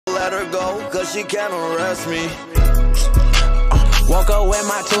let her go, cause she can't arrest me. Woke up with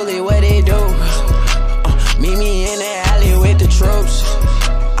my toolie, what it do? Meet me in the alley with the troops.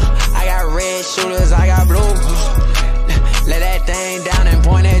 I got red shooters, I got blue. Let that thing down and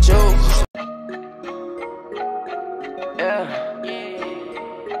point at you. Yeah.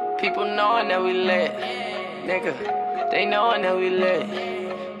 People knowing that we lit, nigga. They knowing that we lit.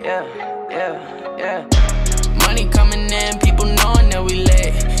 Yeah. Money coming in, people knowing that we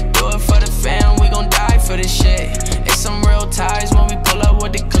lit. Do it for the fam, we gon' die for this shit. It's some real ties when we pull up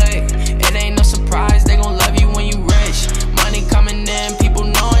with the click. It ain't no surprise, they gon' love you when you rich. Money coming in, people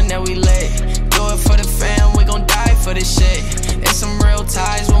knowing that we lit. Do it for the fam, we gon' die for this shit. It's some real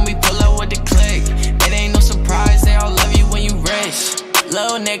ties when we pull up with the click. It ain't no surprise, they all love you when you rich.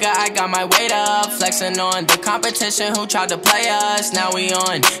 Little nigga, I got my weight up, flexing on the competition who tried to play us. Now we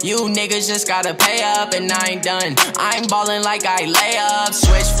on. You niggas just gotta pay up, and I ain't done. I'm ballin' like I lay up.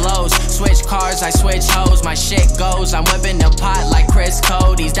 Switch flows, switch cars, I switch hoes. My shit goes, I'm whipping the pot like Chris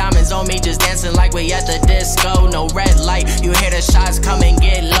Cole. These diamonds on me just dancing like we at the disco. No red light, you hear the shots come and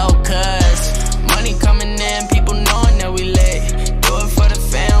get low, cuz money coming in, people knowing that we lit. Do it for the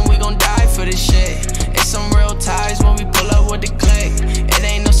fam, we gon' die for this shit. It's some real ties when we pull up with the click. It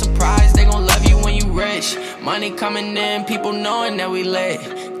ain't no surprise, they gon' love you when you rich. Money coming in, people knowing that we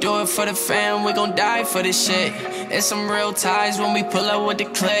lit. Do it for the fam, we gon' die for this shit. It's some real ties when we pull up with the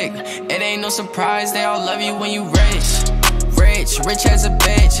click. It ain't no surprise, they all love you when you rich. Rich as a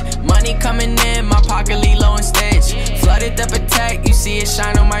bitch. Money coming in, my pocket Lilo and Stitch. Flooded the Patek, you see it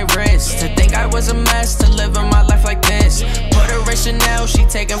shine on my wrist. To think I was a mess, to live in my life like this. Put her in Chanel, she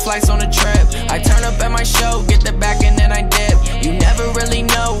taking flights on a trip. I turn up at my show, get the back and then I dip. You never really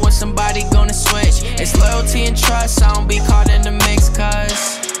know when somebody gonna switch. It's loyalty and trust, I don't be caught in the mix,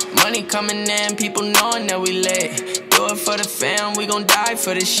 cuz money coming in, people knowing that we lit. Do it for the fam, we gon' die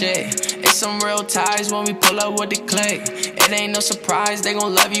for this shit. It's some real ties when we pull up with the click. It ain't no surprise, they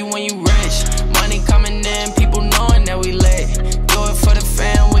gon' love you when you rich. Money coming in, people knowing that we lit. Do it for the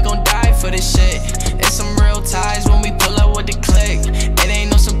fam, we gon' die for this shit. It's some real ties when we pull up with the click. It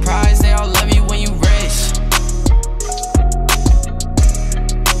ain't no surprise, they all love you when you rich.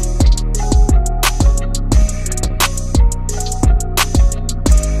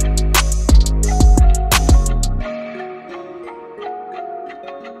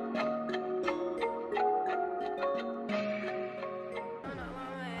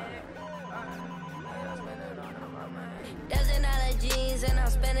 And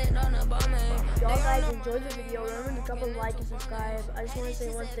I'll spend it on a bummer. If y'all guys enjoyed the video, remember to drop a like and subscribe. I just want to say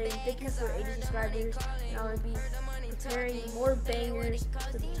one thing. Thank you for 80 subscribers, and I will be preparing more bangers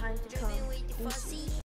for the time to come. Peace.